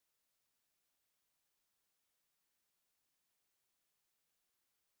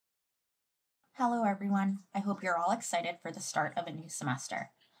Hello everyone, I hope you're all excited for the start of a new semester.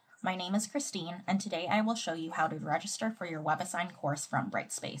 My name is Christine, and today I will show you how to register for your WebAssign course from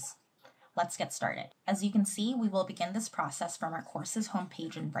Brightspace. Let's get started. As you can see, we will begin this process from our course's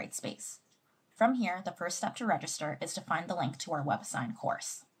homepage in Brightspace. From here, the first step to register is to find the link to our WebAssign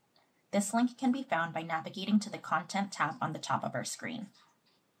course. This link can be found by navigating to the Content tab on the top of our screen.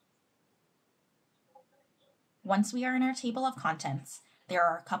 Once we are in our table of contents, there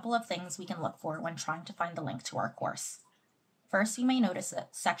are a couple of things we can look for when trying to find the link to our course. First, you may notice a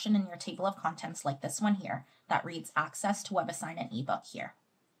section in your table of contents like this one here that reads Access to WebAssign an ebook here.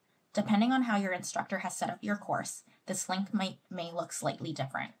 Depending on how your instructor has set up your course, this link may look slightly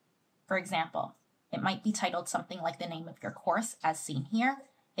different. For example, it might be titled something like the name of your course as seen here.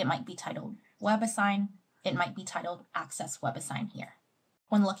 It might be titled WebAssign. It might be titled Access WebAssign here.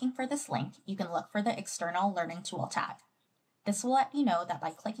 When looking for this link, you can look for the External Learning Tool tag. This will let you know that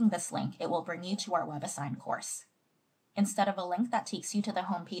by clicking this link, it will bring you to our WebAssign course. Instead of a link that takes you to the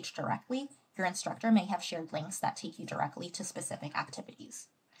homepage directly, your instructor may have shared links that take you directly to specific activities.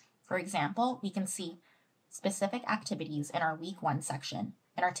 For example, we can see specific activities in our Week 1 section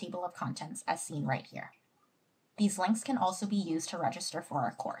in our table of contents as seen right here. These links can also be used to register for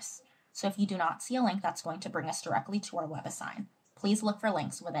our course. So if you do not see a link that's going to bring us directly to our WebAssign, please look for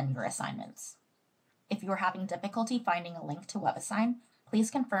links within your assignments. If you are having difficulty finding a link to WebAssign, please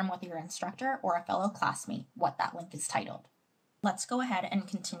confirm with your instructor or a fellow classmate what that link is titled. Let's go ahead and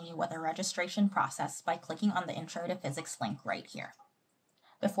continue with our registration process by clicking on the Intro to Physics link right here.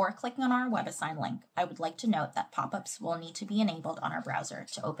 Before clicking on our WebAssign link, I would like to note that pop-ups will need to be enabled on our browser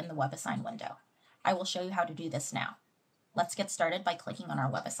to open the WebAssign window. I will show you how to do this now. Let's get started by clicking on our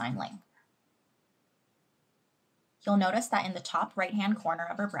WebAssign link. You'll notice that in the top right-hand corner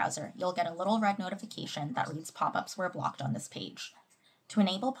of our browser, you'll get a little red notification that reads pop-ups were blocked on this page. To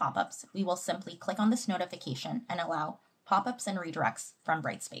enable pop-ups, we will simply click on this notification and allow pop-ups and redirects from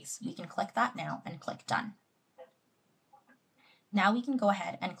Brightspace. You can click that now and click Done. Now we can go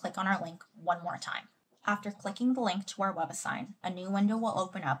ahead and click on our link one more time. After clicking the link to our WebAssign, a new window will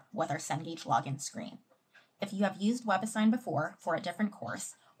open up with our Cengage login screen. If you have used WebAssign before for a different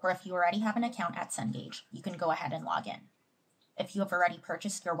course, or if you already have an account at Cengage, you can go ahead and log in. If you have already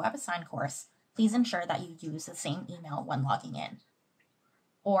purchased your WebAssign course, please ensure that you use the same email when logging in.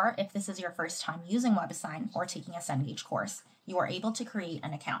 Or if this is your first time using WebAssign or taking a Cengage course, you are able to create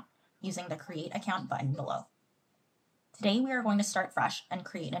an account using the Create Account button below. Today we are going to start fresh and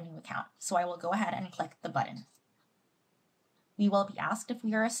create a new account, so I will go ahead and click the button. We will be asked if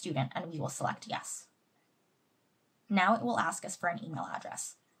we are a student and we will select Yes. Now it will ask us for an email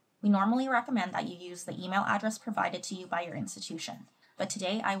address. We normally recommend that you use the email address provided to you by your institution, but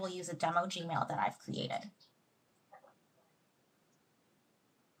today I will use a demo Gmail that I've created.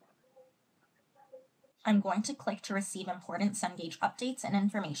 I'm going to click to receive important Cengage updates and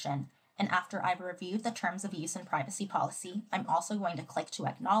information, and after I've reviewed the terms of use and privacy policy, I'm also going to click to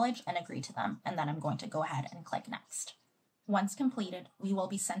acknowledge and agree to them, and then I'm going to go ahead and click Next. Once completed, we will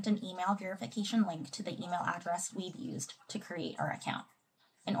be sent an email verification link to the email address we've used to create our account.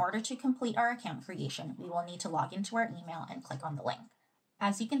 In order to complete our account creation, we will need to log into our email and click on the link.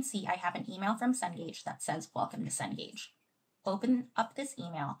 As you can see, I have an email from Cengage that says Welcome to Cengage. Open up this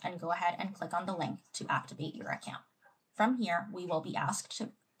email and go ahead and click on the link to activate your account. From here, we will be asked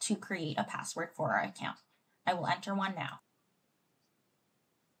to create a password for our account. I will enter one now.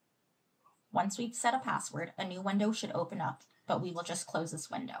 Once we've set a password, a new window should open up, but we will just close this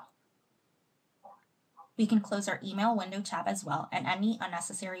window. We can close our email window tab as well and any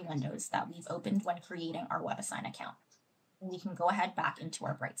unnecessary windows that we've opened when creating our WebAssign account. We can go ahead back into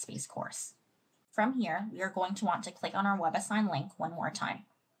our Brightspace course. From here, we are going to want to click on our WebAssign link one more time.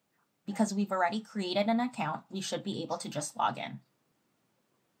 Because we've already created an account, we should be able to just log in.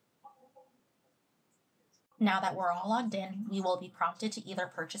 Now that we're all logged in, we will be prompted to either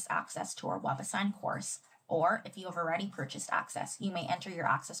purchase access to our WebAssign course, or if you have already purchased access, you may enter your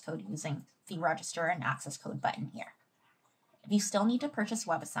access code using the Register and Access Code button here. If you still need to purchase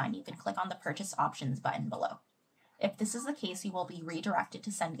WebAssign, you can click on the Purchase Options button below. If this is the case, you will be redirected to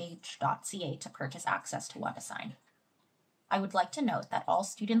cengage.ca to purchase access to WebAssign. I would like to note that all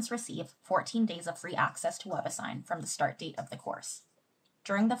students receive 14 days of free access to WebAssign from the start date of the course.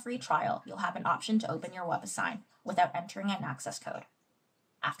 During the free trial, you'll have an option to open your WebAssign without entering an access code.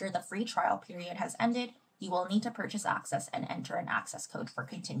 After the free trial period has ended, you will need to purchase access and enter an access code for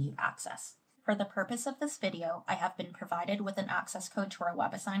continued access. For the purpose of this video, I have been provided with an access code to our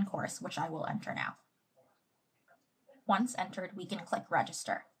WebAssign course, which I will enter now. Once entered, we can click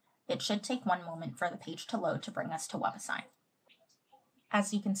Register. It should take one moment for the page to load to bring us to WebAssign.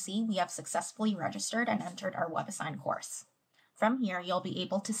 As you can see, we have successfully registered and entered our WebAssign course. From here, you'll be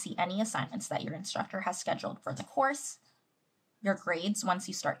able to see any assignments that your instructor has scheduled for the course, your grades once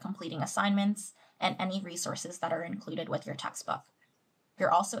you start completing assignments, and any resources that are included with your textbook.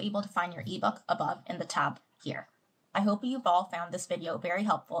 You're also able to find your ebook above in the tab here. I hope you've all found this video very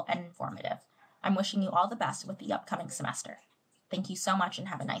helpful and informative. I'm wishing you all the best with the upcoming semester. Thank you so much and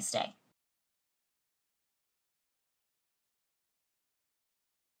have a nice day.